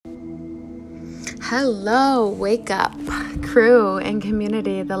Hello, wake up, crew and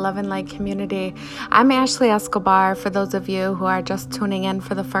community, the Love and Light community. I'm Ashley Escobar. For those of you who are just tuning in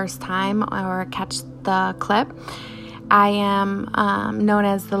for the first time or catch the clip, I am known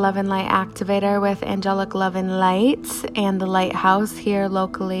as the Love and Light Activator with Angelic Love and Light and the Lighthouse here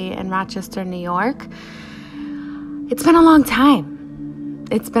locally in Rochester, New York. It's been a long time.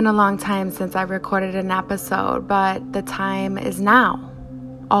 It's been a long time since I recorded an episode, but the time is now.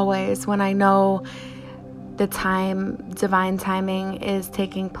 Always, when I know the time, divine timing is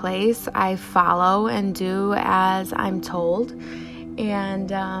taking place, I follow and do as I'm told. And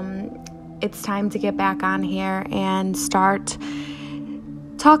it's time to get back on here and start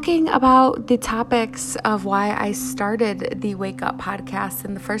talking about the topics of why I started the Wake Up podcast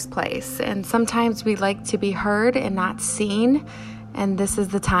in the first place. And sometimes we like to be heard and not seen. And this is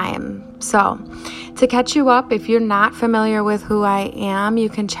the time. So, to catch you up, if you're not familiar with who I am, you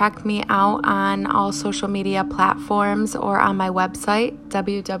can check me out on all social media platforms or on my website,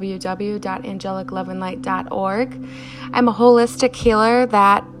 www.angelicloveandlight.org. I'm a holistic healer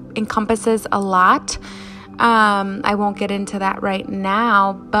that encompasses a lot. I won't get into that right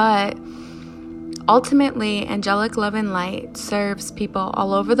now, but ultimately, Angelic Love and Light serves people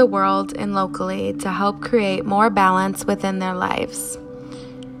all over the world and locally to help create more balance within their lives.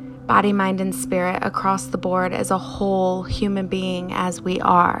 Body, mind, and spirit across the board as a whole human being as we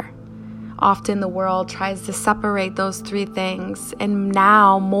are. Often the world tries to separate those three things, and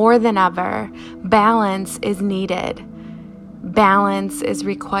now more than ever, balance is needed. Balance is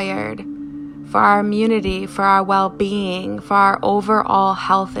required for our immunity, for our well-being, for our overall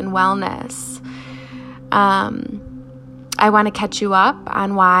health and wellness. I want to catch you up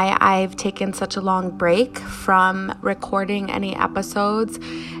on why I've taken such a long break from recording any episodes.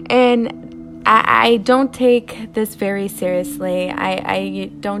 And I don't take this very seriously. I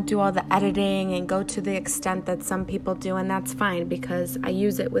don't do all the editing and go to the extent that some people do, and that's fine because I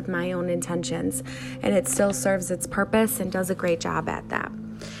use it with my own intentions and it still serves its purpose and does a great job at that.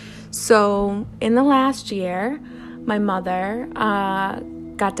 So in the last year, my mother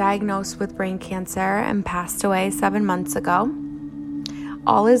got diagnosed with brain cancer and passed away 7 months ago.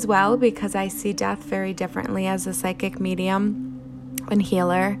 All is well because I see death very differently as a psychic medium and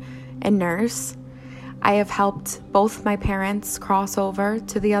healer and nurse. I have helped both my parents cross over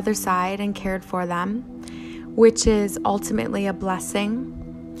to the other side and cared for them, which is ultimately a blessing.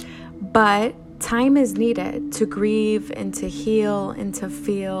 But time is needed to grieve and to heal and to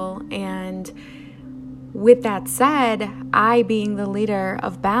feel. And with that said, I, being the leader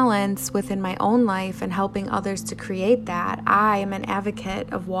of balance within my own life and helping others to create that, I am an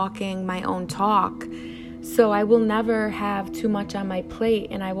advocate of walking my own talk. So I will never have too much on my plate,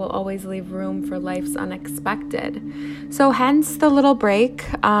 and I will always leave room for life's unexpected. So hence the little break,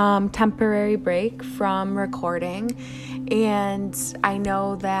 temporary break from recording. And I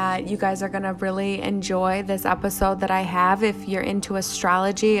know that you guys are going to really enjoy this episode that I have if you're into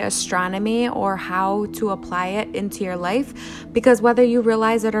astrology, astronomy, or how to apply it into your life. Because whether you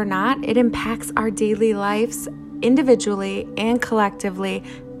realize it or not, it impacts our daily lives individually and collectively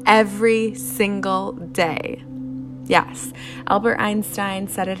every single day. Yes, Albert Einstein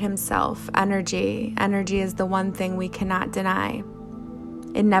said it himself. Energy is the one thing we cannot deny.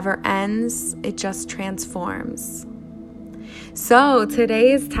 It never ends, it just transforms. So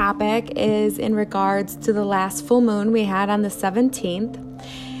today's topic is in regards to the last full moon we had on the 17th.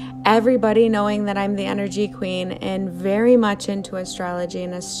 Everybody knowing that I'm the energy queen and very much into astrology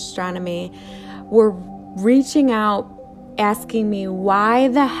and astronomy were reaching out asking me why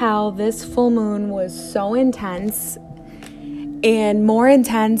the hell this full moon was so intense and more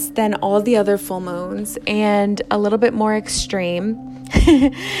intense than all the other full moons and a little bit more extreme.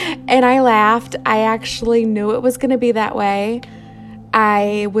 And I laughed. I actually knew it was going to be that way.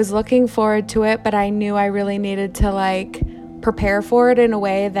 I was looking forward to it, but I knew I really needed to prepare for it in a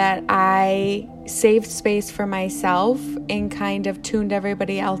way that I saved space for myself and kind of tuned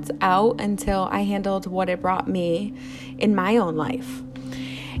everybody else out until I handled what it brought me in my own life.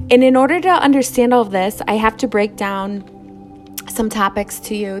 And in order to understand all of this, I have to break down some topics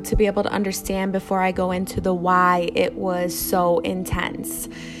to you to be able to understand before I go into the why it was so intense.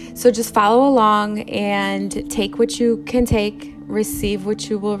 So just follow along and take what you can take, receive what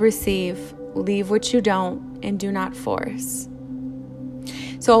you will receive, leave what you don't, and do not force.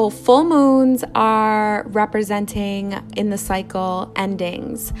 So full moons are representing in the cycle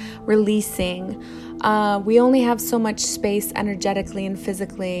endings, releasing. We only have so much space energetically and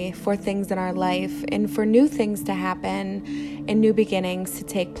physically for things in our life and for new things to happen and new beginnings to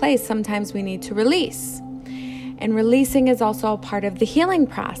take place. Sometimes we need to release. And releasing is also a part of the healing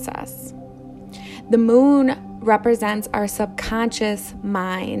process. The moon represents our subconscious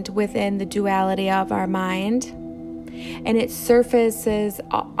mind within the duality of our mind, and it surfaces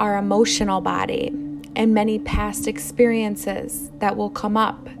our emotional body and many past experiences that will come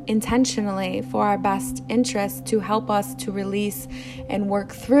up intentionally for our best interest to help us to release and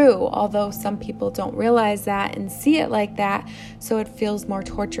work through, although some people don't realize that and see it like that, so it feels more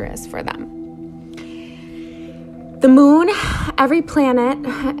torturous for them. The moon, every planet,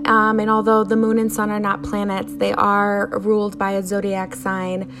 and although the moon and sun are not planets, they are ruled by a zodiac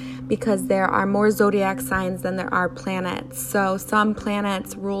sign because there are more zodiac signs than there are planets. So some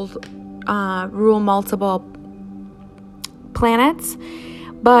planets rule multiple planets,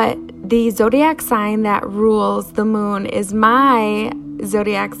 but the zodiac sign that rules the moon is my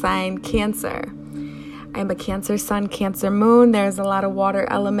zodiac sign, Cancer. I'm a Cancer sun, Cancer moon. There's a lot of water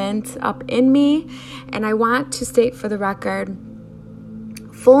element up in me. And I want to state for the record,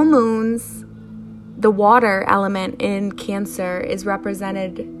 full moons, the water element in Cancer is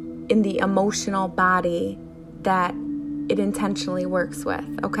represented in the emotional body that it intentionally works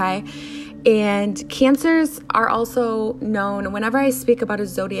with, okay? And Cancers are also known, whenever I speak about a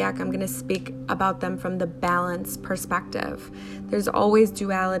zodiac, I'm going to speak about them from the balance perspective. There's always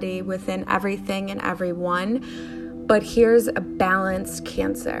duality within everything and everyone, but here's a balanced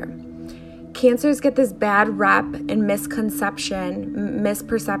Cancer. Cancers get this bad rep and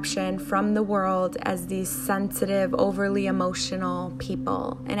misperception from the world as these sensitive, overly emotional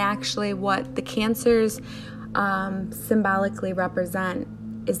people. And actually what the Cancers symbolically represent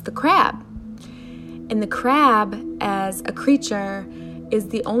is the crab. And the crab, as a creature, is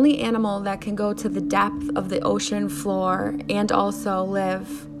the only animal that can go to the depth of the ocean floor and also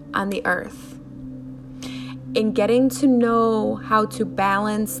live on the earth. In getting to know how to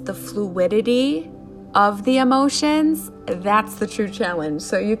balance the fluidity of the emotions, that's the true challenge.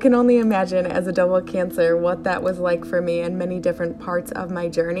 So you can only imagine, as a double Cancer, what that was like for me in many different parts of my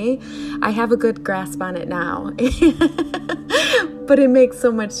journey. I have a good grasp on it now. But it makes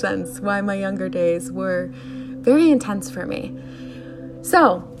so much sense why my younger days were very intense for me.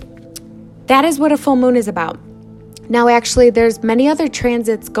 So that is what a full moon is about. Now, actually, there's many other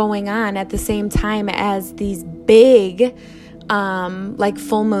transits going on at the same time as these big like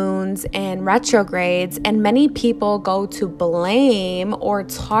full moons and retrogrades, and many people go to blame or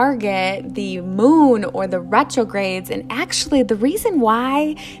target the moon or the retrogrades. And actually, the reason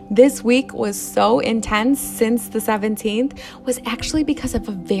why this week was so intense since the 17th was actually because of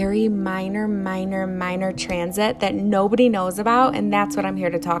a very minor transit that nobody knows about, and that's what I'm here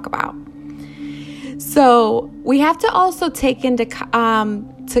to talk about. So we have to also take into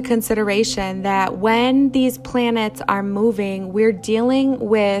consideration that when these planets are moving, we're dealing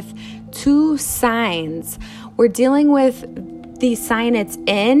with two signs. We're dealing with the sign it's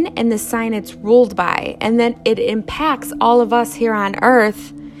in and the sign it's ruled by. And then it impacts all of us here on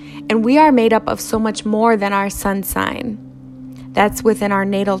Earth. And we are made up of so much more than our sun sign. That's within our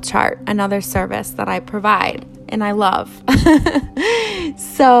natal chart, another service that I provide and I love.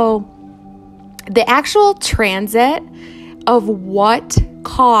 So the actual transit of what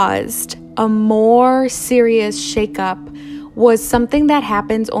caused a more serious shakeup was something that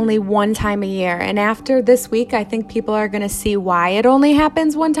happens only one time a year. And after this week, I think people are going to see why it only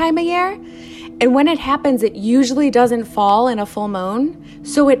happens one time a year. And when it happens, it usually doesn't fall in a full moon.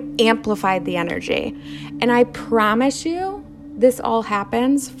 So it amplified the energy. And I promise you, this all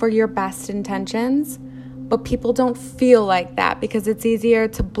happens for your best intentions. But people don't feel like that because it's easier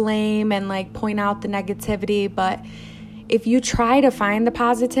to blame and like point out the negativity. But if you try to find the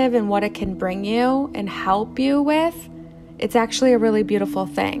positive and what it can bring you and help you with, it's actually a really beautiful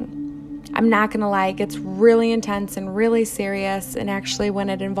thing. I'm not going to lie, it gets really intense and really serious. And actually, when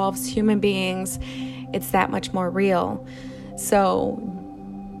it involves human beings, it's that much more real. So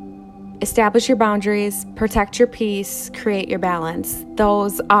establish your boundaries, protect your peace, create your balance.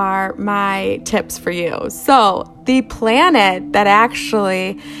 Those are my tips for you. So the planet that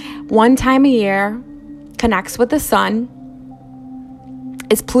actually one time a year connects with the sun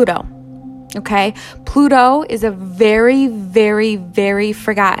is Pluto. Okay? Pluto is a very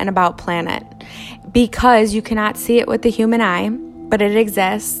forgotten about planet because you cannot see it with the human eye, but it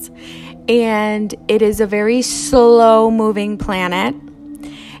exists. And it is a very slow moving planet.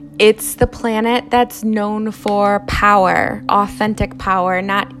 It's the planet that's known for power, authentic power,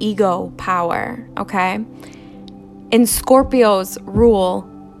 not ego power, okay? And Scorpios rule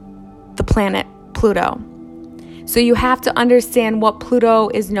the planet Pluto. So you have to understand what Pluto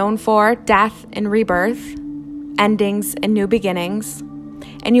is known for: death and rebirth, endings and new beginnings.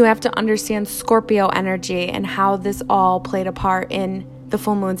 And you have to understand Scorpio energy and how this all played a part in the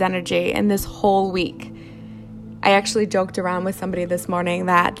full moon's energy in this whole week. I actually joked around with somebody this morning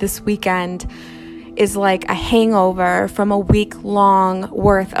that this weekend is like a hangover from a week-long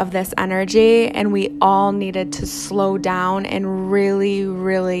worth of this energy, and we all needed to slow down and really,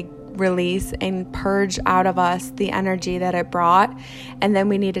 really release and purge out of us the energy that it brought. And then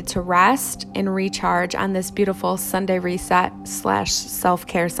we needed to rest and recharge on this beautiful Sunday reset /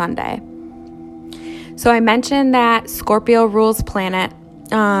 self-care Sunday. So I mentioned that Scorpio rules planet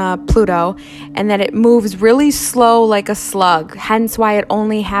Pluto, and that it moves really slow like a slug, hence why it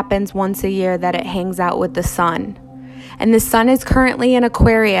only happens once a year that it hangs out with the sun. And the sun is currently in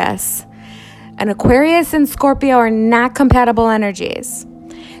Aquarius. And Aquarius and Scorpio are not compatible energies.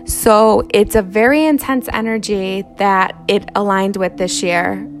 So it's a very intense energy that it aligned with this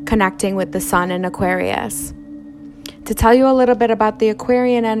year, connecting with the sun in Aquarius. To tell you a little bit about the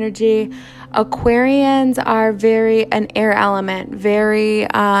Aquarian energy, Aquarians are an air element, very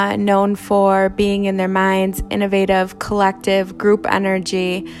known for being in their minds, innovative, collective, group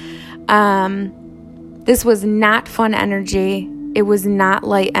energy. This was not fun energy. It was not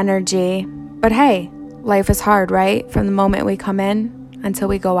light energy. But hey, life is hard, right? From the moment we come in until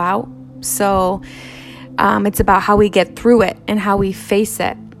we go out. So it's about how we get through it and how we face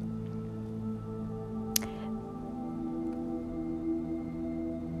it.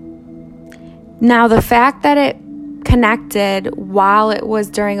 Now, the fact that it connected while it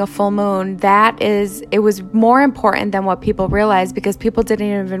was during a full moon, it was more important than what people realized, because people didn't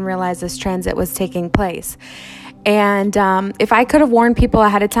even realize this transit was taking place. And if I could have warned people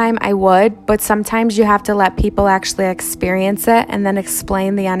ahead of time, I would. But sometimes you have to let people actually experience it and then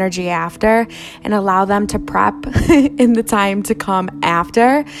explain the energy after and allow them to prep in the time to come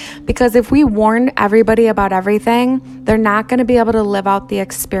after. Because if we warn everybody about everything, they're not going to be able to live out the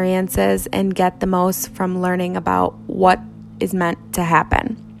experiences and get the most from learning about what is meant to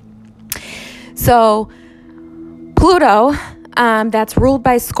happen. So Pluto, that's ruled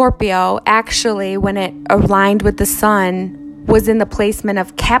by Scorpio, actually, when it aligned with the sun, was in the placement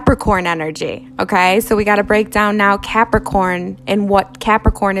of Capricorn energy. Okay, so we got to break down now Capricorn and what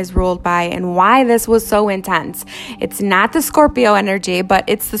Capricorn is ruled by and why this was so intense. It's not the Scorpio energy, but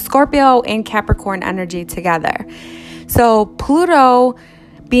it's the Scorpio and Capricorn energy together. So Pluto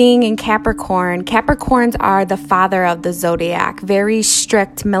being in Capricorn, Capricorns are the father of the zodiac, very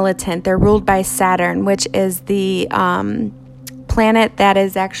strict, militant. They're ruled by Saturn, which is the planet that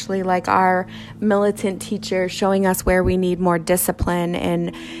is actually like our militant teacher, showing us where we need more discipline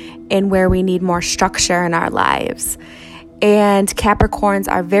and where we need more structure in our lives. And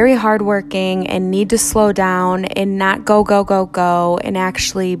Capricorns are very hardworking and need to slow down and not go, and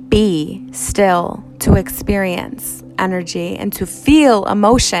actually be still to experience energy and to feel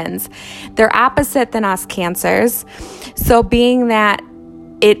emotions. They're opposite than us Cancers. So being that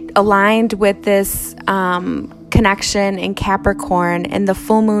it aligned with this connection in Capricorn and the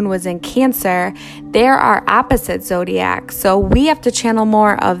full moon was in Cancer, there are opposite zodiacs. So we have to channel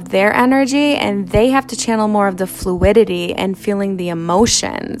more of their energy and they have to channel more of the fluidity and feeling the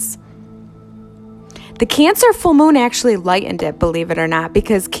emotions. The Cancer full moon actually lightened it, believe it or not,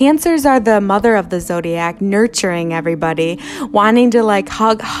 because Cancers are the mother of the zodiac, nurturing everybody, wanting to like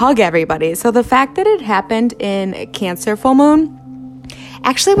hug everybody. So the fact that it happened in Cancer full moon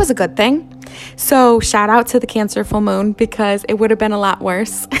actually was a good thing. So shout out to the Cancer full moon, because it would have been a lot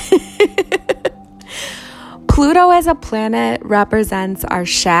worse. Pluto as a planet represents our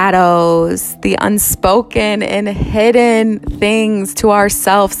shadows, the unspoken and hidden things to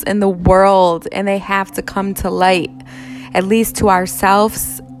ourselves in the world, and they have to come to light, at least to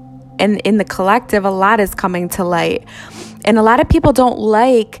ourselves. And in the collective, a lot is coming to light. And a lot of people don't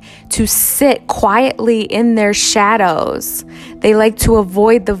like to sit quietly in their shadows. They like to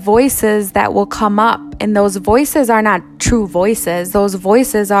avoid the voices that will come up. And those voices are not true voices. Those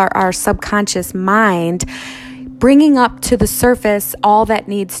voices are our subconscious mind bringing up to the surface all that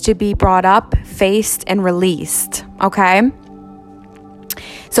needs to be brought up, faced, and released. Okay?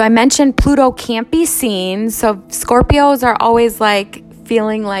 So I mentioned Pluto can't be seen. So Scorpios are always like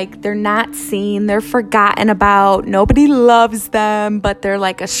feeling like they're not seen, they're forgotten about, nobody loves them, but they're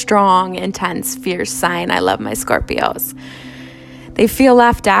like a strong, intense, fierce sign. I love my Scorpios. They feel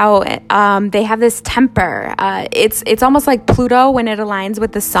left out. They have this temper. It's almost like Pluto, when it aligns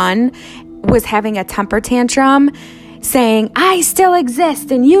with the sun, was having a temper tantrum. saying, I still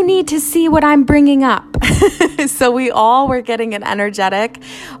exist and you need to see what I'm bringing up. So we all were getting an energetic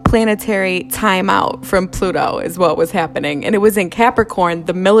planetary timeout from Pluto is what was happening. And it was in Capricorn,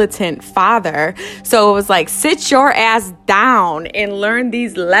 the militant father. So it was like, sit your ass down and learn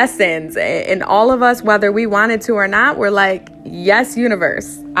these lessons. And all of us, whether we wanted to or not, were like, yes,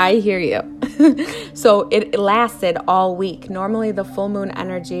 universe, I hear you. So it lasted all week. Normally the full moon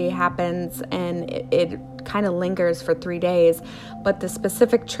energy happens and it kind of lingers for 3 days, but the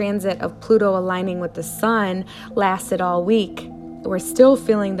specific transit of Pluto aligning with the sun lasted all week. We're still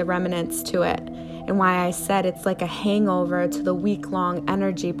feeling the remnants to it, and why I said it's like a hangover to the week-long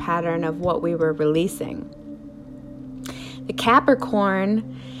energy pattern of what we were releasing. The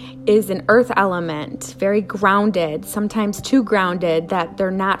Capricorn is an earth element, very grounded, sometimes too grounded that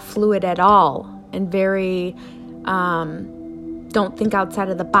they're not fluid at all, and very don't think outside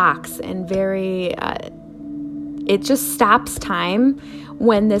of the box, and very it just stops time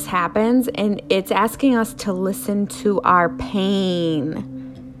when this happens, and it's asking us to listen to our pain,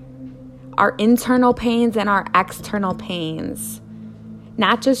 our internal pains and our external pains.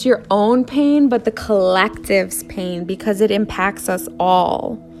 Not just your own pain, but the collective's pain, because it impacts us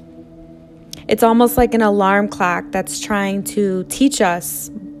all. It's almost like an alarm clock that's trying to teach us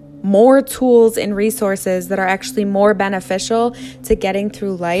more tools and resources that are actually more beneficial to getting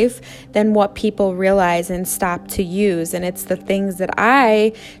through life than what people realize and stop to use. And it's the things that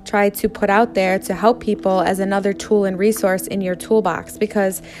I try to put out there to help people as another tool and resource in your toolbox,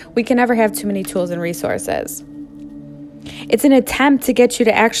 because we can never have too many tools and resources. It's an attempt to get you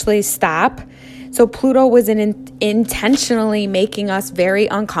to actually stop. So Pluto was intentionally making us very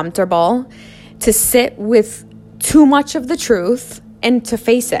uncomfortable, to sit with too much of the truth and to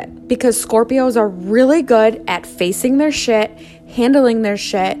face it, because Scorpios are really good at facing their shit, handling their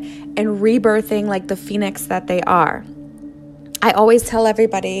shit, and rebirthing like the phoenix that they are. I always tell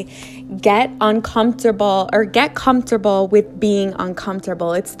everybody, get uncomfortable or get comfortable with being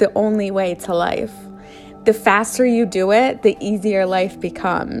uncomfortable. It's the only way to life. The faster you do it, the easier life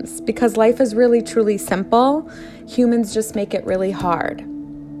becomes, because life is really, truly simple. Humans just make it really hard.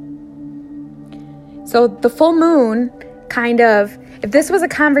 So the full moon kind of, if this was a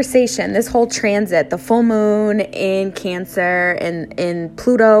conversation, this whole transit, the full moon in Cancer and in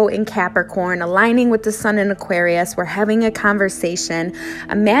Pluto in Capricorn, aligning with the sun in Aquarius, we're having a conversation.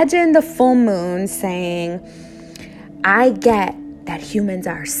 Imagine the full moon saying, I get that humans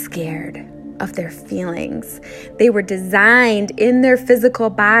are scared of their feelings. They were designed in their physical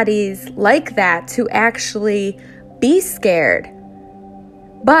bodies like that to actually be scared.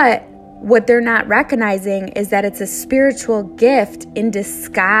 But what they're not recognizing is that it's a spiritual gift in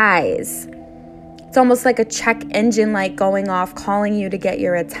disguise. It's almost like a check engine light going off, calling you to get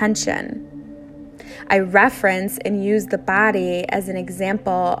your attention. I reference and use the body as an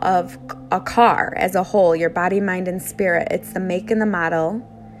example of a car as a whole, your body, mind, and spirit. It's the make and the model.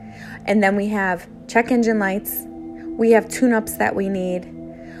 And then we have check engine lights. We have tune-ups that we need.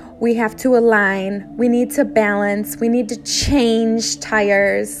 We have to align. We need to balance. We need to change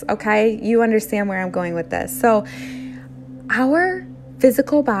tires. Okay? You understand where I'm going with this. So our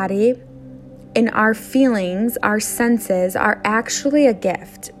physical body and our feelings, our senses are actually a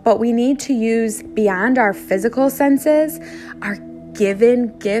gift, but we need to use beyond our physical senses, our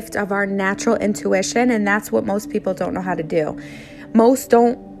given gift of our natural intuition. And that's what most people don't know how to do. Most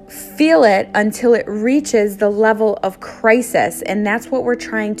don't feel it until it reaches the level of crisis, and that's what we're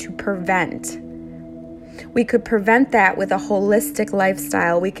trying to prevent. We could prevent that with a holistic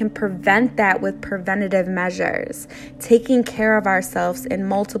lifestyle. We can prevent that with preventative measures, taking care of ourselves in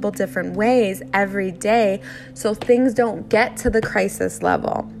multiple different ways every day so things don't get to the crisis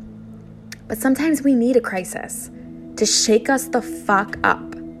level. But sometimes we need a crisis to shake us the fuck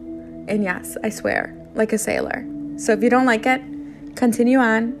up. And yes, I swear, like a sailor. So if you don't like it, continue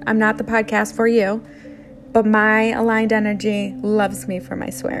on. I'm not the podcast for you, but my aligned energy loves me for my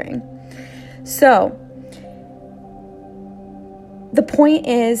swearing. So the point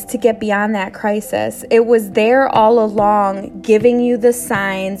is to get beyond that crisis. It was there all along, giving you the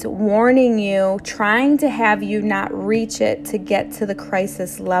signs, warning you, trying to have you not reach it to get to the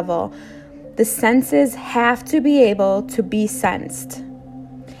crisis level. The senses have to be able to be sensed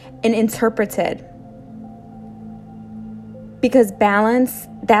and interpreted. Because balance,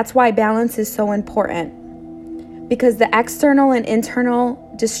 that's why balance is so important. Because the external and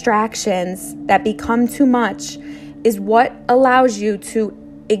internal distractions that become too much is what allows you to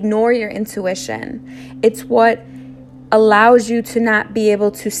ignore your intuition. It's what allows you to not be able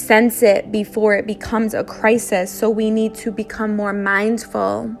to sense it before it becomes a crisis. So we need to become more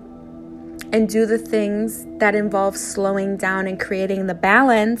mindful and do the things that involve slowing down and creating the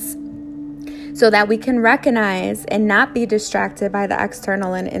balance so that we can recognize and not be distracted by the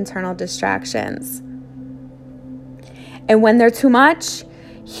external and internal distractions. And when they're too much,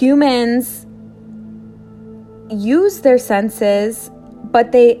 humans use their senses,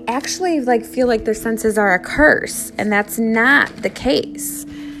 but they actually feel like their senses are a curse, and that's not the case.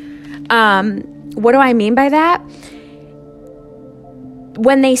 What do I mean by that?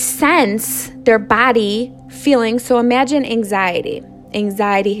 When they sense their body feeling, so imagine anxiety,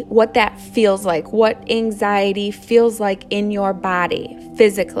 what that feels like, what anxiety feels like in your body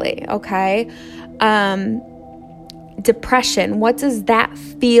physically, okay? Depression, what does that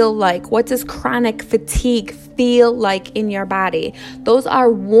feel like? What does chronic fatigue feel like in your body? Those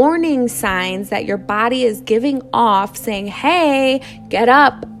are warning signs that your body is giving off, saying, hey, get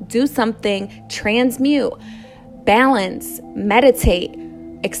up, do something, transmute, balance, meditate,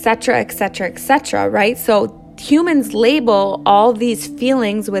 etc., etc., etc., right? So humans label all these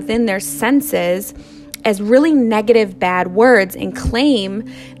feelings within their senses as really negative, bad words and claim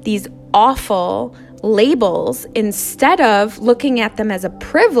these awful labels instead of looking at them as a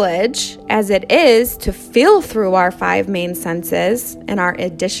privilege, as it is to feel through our 5 main senses and our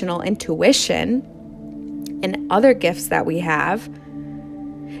additional intuition and other gifts that we have.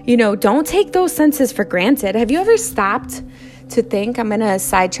 Don't take those senses for granted. Have you ever stopped to think? I'm going to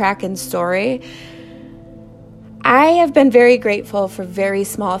sidetrack in story. I have been very grateful for very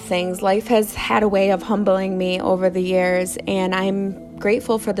small things. Life has had a way of humbling me over the years, and I'm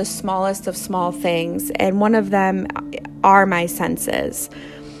grateful for the smallest of small things, and one of them are my senses.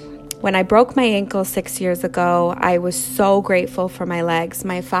 When I broke my ankle 6 years ago, I was so grateful for my legs.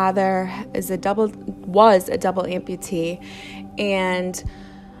 My father was a double amputee, and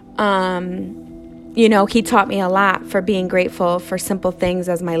he taught me a lot for being grateful for simple things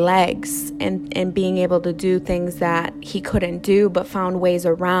as my legs and being able to do things that he couldn't do but found ways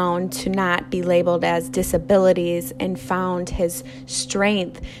around to not be labeled as disabilities, and found his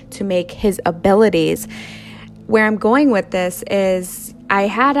strength to make his abilities. Where I'm going with this is I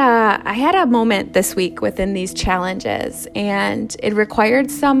had a moment this week within these challenges, and it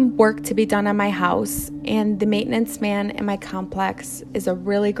required some work to be done on my house, and the maintenance man in my complex is a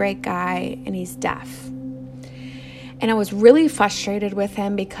really great guy, and he's deaf. And I was really frustrated with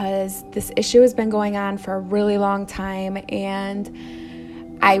him because this issue has been going on for a really long time,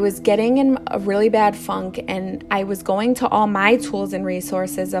 and I was getting in a really bad funk, and I was going to all my tools and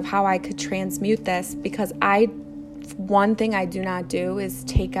resources of how I could transmute this, because one thing I do not do is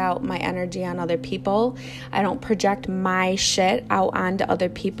take out my energy on other people. I don't project my shit out onto other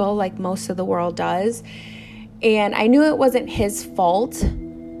people like most of the world does. And I knew it wasn't his fault,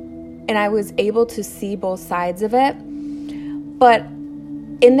 and I was able to see both sides of it. But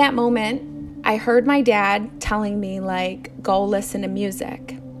in that moment, I heard my dad telling me, go listen to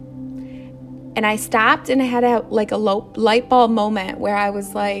music. And I stopped, and I had a light bulb moment where I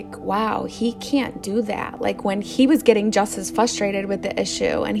was like, wow, he can't do that. When he was getting just as frustrated with the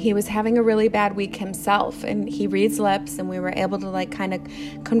issue, and he was having a really bad week himself, and he reads lips, and we were able to kind of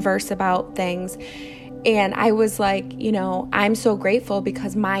converse about things. And I was like, I'm so grateful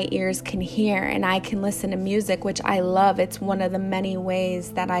because my ears can hear and I can listen to music, which I love. It's one of the many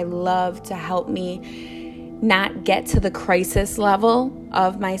ways that I love to help me not get to the crisis level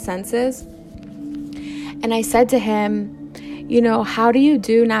of my senses. And I said to him, how do you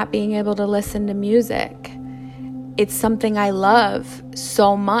do not being able to listen to music? It's something I love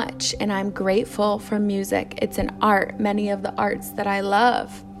so much, and I'm grateful for music. It's an art, many of the arts that I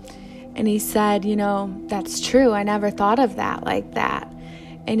love. And he said, that's true. I never thought of that like that.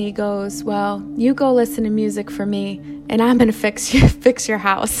 And he goes, well, you go listen to music for me, and I'm going to fix your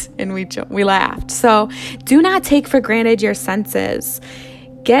house. And we laughed. So do not take for granted your senses.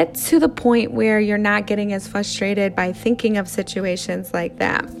 Get to the point where you're not getting as frustrated by thinking of situations like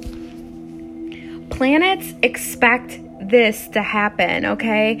that. Planets expect this to happen,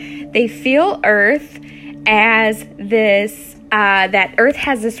 okay? They feel Earth as this, that Earth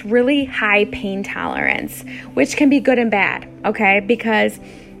has this really high pain tolerance, which can be good and bad, okay? Because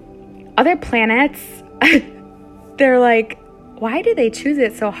other planets, they're like, why do they choose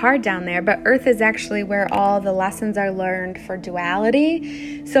it so hard down there? But Earth is actually where all the lessons are learned for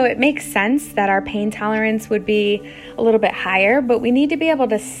duality. So it makes sense that our pain tolerance would be a little bit higher, but we need to be able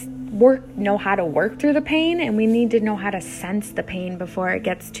to know how to work through the pain, and we need to know how to sense the pain before it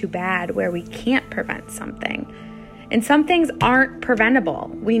gets too bad where we can't prevent something. And some things aren't preventable.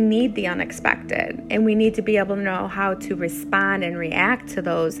 We need the unexpected, and we need to be able to know how to respond and react to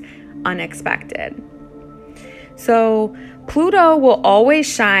those unexpected. So Pluto will always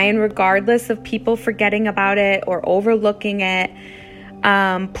shine regardless of people forgetting about it or overlooking it.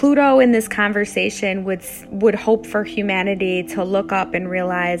 Pluto in this conversation would hope for humanity to look up and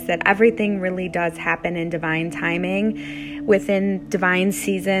realize that everything really does happen in divine timing, within divine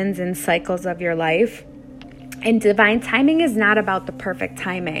seasons and cycles of your life. And divine timing is not about the perfect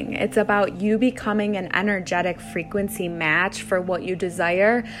timing. It's about you becoming an energetic frequency match for what you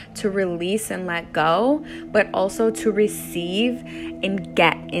desire to release and let go, but also to receive and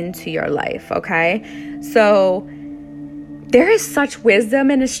get into your life, okay? So there is such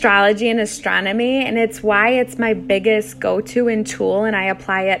wisdom in astrology and astronomy, and it's why it's my biggest go-to and tool, and I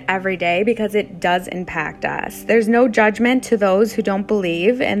apply it every day because it does impact us. There's no judgment to those who don't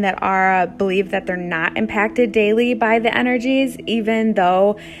believe and that believe that they're not impacted daily by the energies, even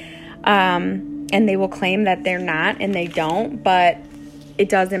though, and they will claim that they're not, and they don't, but it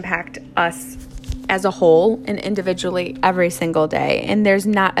does impact us as a whole and individually every single day. And there's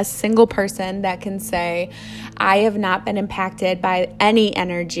not a single person that can say, I have not been impacted by any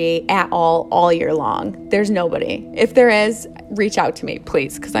energy at all year long. There's nobody. If there is, reach out to me,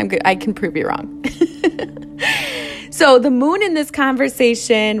 please, because I can prove you wrong. So the moon in this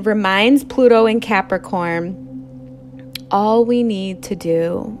conversation reminds Pluto in Capricorn, all we need to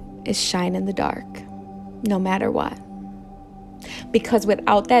do is shine in the dark, no matter what. Because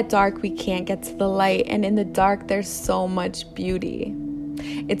without that dark, we can't get to the light. And in the dark, there's so much beauty.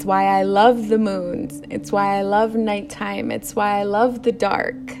 It's why I love the moons. It's why I love nighttime. It's why I love the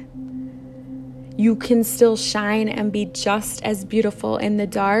dark. You can still shine and be just as beautiful in the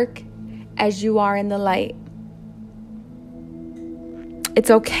dark as you are in the light. It's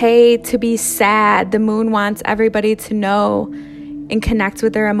okay to be sad. The moon wants everybody to know and connect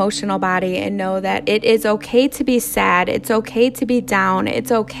with their emotional body and know that it is okay to be sad. It's okay to be down.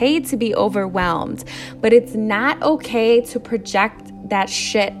 It's okay to be overwhelmed. But it's not okay to project that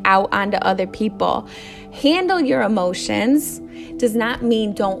shit out onto other people. Handle your emotions does not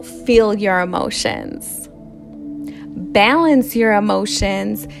mean don't feel your emotions. Balance your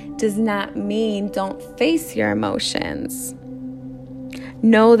emotions does not mean don't face your emotions.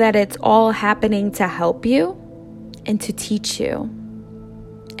 Know that it's all happening to help you and to teach you.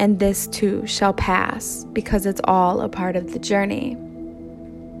 And this too shall pass because it's all a part of the journey.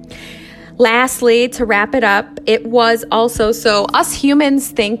 Lastly, to wrap it up, it was also, so us humans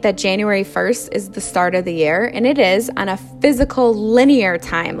think that January 1st is the start of the year, and it is on a physical linear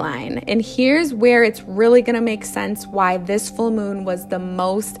timeline. And here's where it's really going to make sense why this full moon was the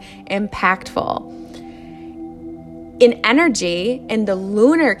most impactful. In energy, in the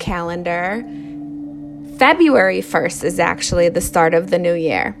lunar calendar, February 1st is actually the start of the new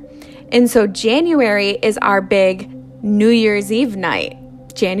year. And so January is our big New Year's Eve night,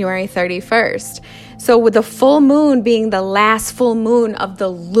 January 31st. So with the full moon being the last full moon of the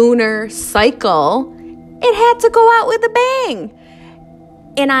lunar cycle, it had to go out with a bang.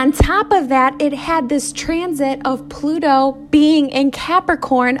 And on top of that, it had this transit of Pluto being in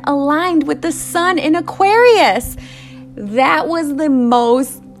Capricorn aligned with the sun in Aquarius. That was the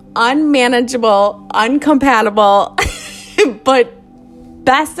most unmanageable, uncompatible, but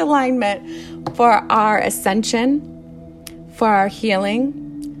best alignment for our ascension, for our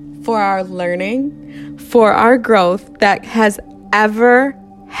healing, for our learning, for our growth that has ever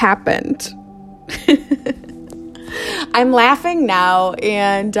happened. I'm laughing now,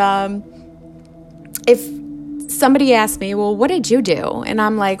 and if somebody asked me, well, what did you do? And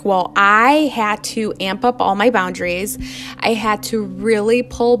I'm like, well, I had to amp up all my boundaries. I had to really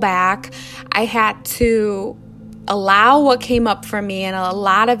pull back. I had to allow what came up for me. And a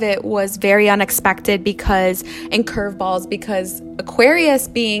lot of it was very unexpected and curveballs, because Aquarius,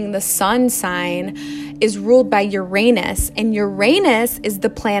 being the sun sign, is ruled by Uranus. And Uranus is the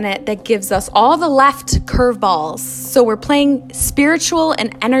planet that gives us all the left curveballs. So we're playing spiritual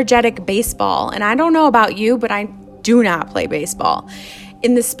and energetic baseball. And I don't know about you, but I do not play baseball.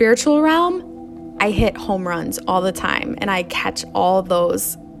 In the spiritual realm, I hit home runs all the time. And I catch all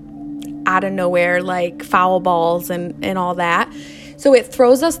those out of nowhere, like foul balls and all that. So it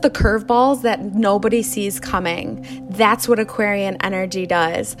throws us the curveballs that nobody sees coming. That's what Aquarian energy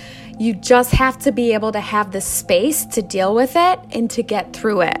does. You just have to be able to have the space to deal with it and to get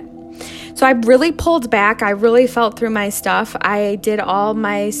through it. So I really pulled back. I really felt through my stuff. I did all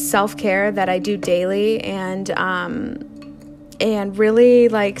my self-care that I do daily, and really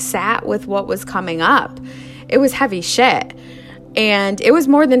sat with what was coming up. It was heavy shit. And it was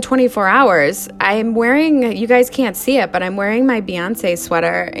more than 24 hours. I'm wearing, you guys can't see it, but I'm wearing my Beyonce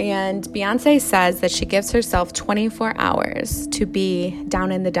sweater. And Beyonce says that she gives herself 24 hours to be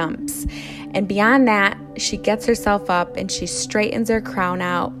down in the dumps. And beyond that, she gets herself up and she straightens her crown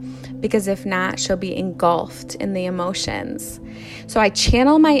out, because if not, she'll be engulfed in the emotions. So I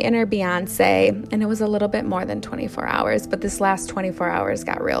channel my inner Beyonce, and it was a little bit more than 24 hours, but this last 24 hours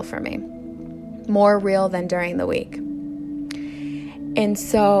got real for me. More real than during the week. And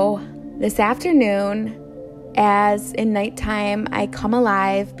so this afternoon, as in nighttime, I come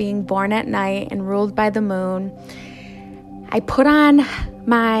alive, being born at night and ruled by the moon, I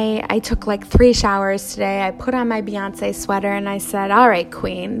took like 3 showers today. I put on my Beyonce sweater and I said, all right,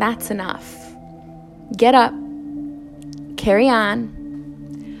 queen, that's enough. Get up, carry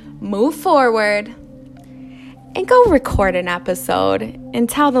on, move forward, and go record an episode and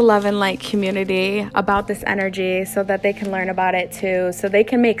tell the Love and Light community about this energy so that they can learn about it too, so they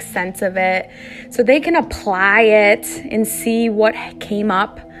can make sense of it, so they can apply it and see what came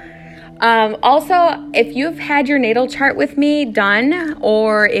up. Also, if you've had your natal chart with me done,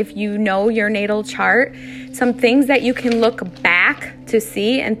 or if you know your natal chart, some things that you can look back to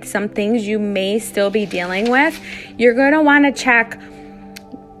see and some things you may still be dealing with, you're going to want to check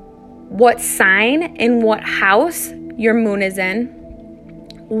what sign and what house your moon is in,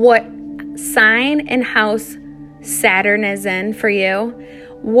 what sign and house Saturn is in for you,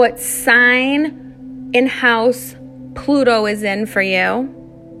 what sign and house Pluto is in for you,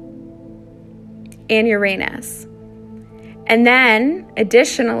 and Uranus. And then,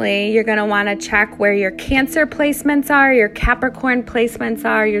 additionally, you're going to want to check where your Cancer placements are, your Capricorn placements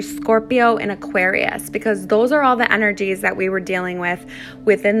are, your Scorpio and Aquarius, because those are all the energies that we were dealing with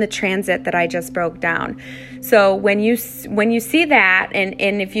within the transit that I just broke down. So when you see that,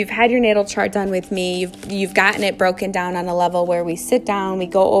 and if you've had your natal chart done with me, you've gotten it broken down on a level where we sit down, we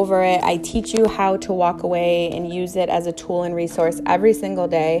go over it, I teach you how to walk away and use it as a tool and resource every single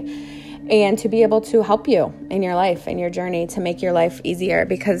day, and to be able to help you in your life and your journey to make your life easier,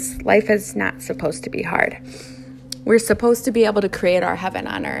 because life is not supposed to be hard. We're supposed to be able to create our heaven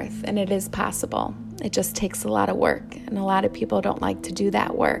on earth, and it is possible. It just takes a lot of work, and a lot of people don't like to do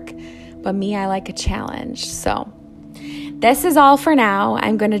that work. But me, I like a challenge. So this is all for now.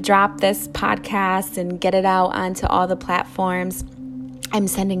 I'm going to drop this podcast and get it out onto all the platforms. I'm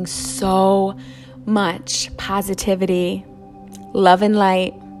sending so much positivity, love and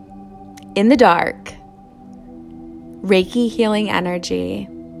light, in the dark, Reiki healing energy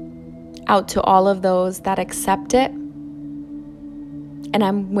out to all of those that accept it. And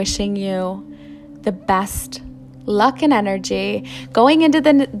I'm wishing you the best luck and energy going into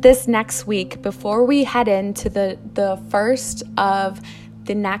this next week before we head into the first of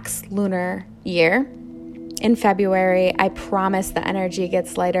the next lunar year. In February, I promise the energy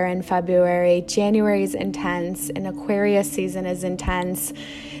gets lighter in February. January is intense, and Aquarius season is intense.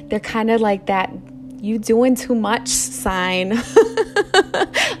 They're kind of like that you doing too much sign,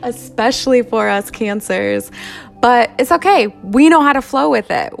 especially for us Cancers. But it's okay. We know how to flow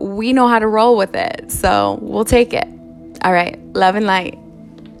with it. We know how to roll with it. So we'll take it. All right. Love and light.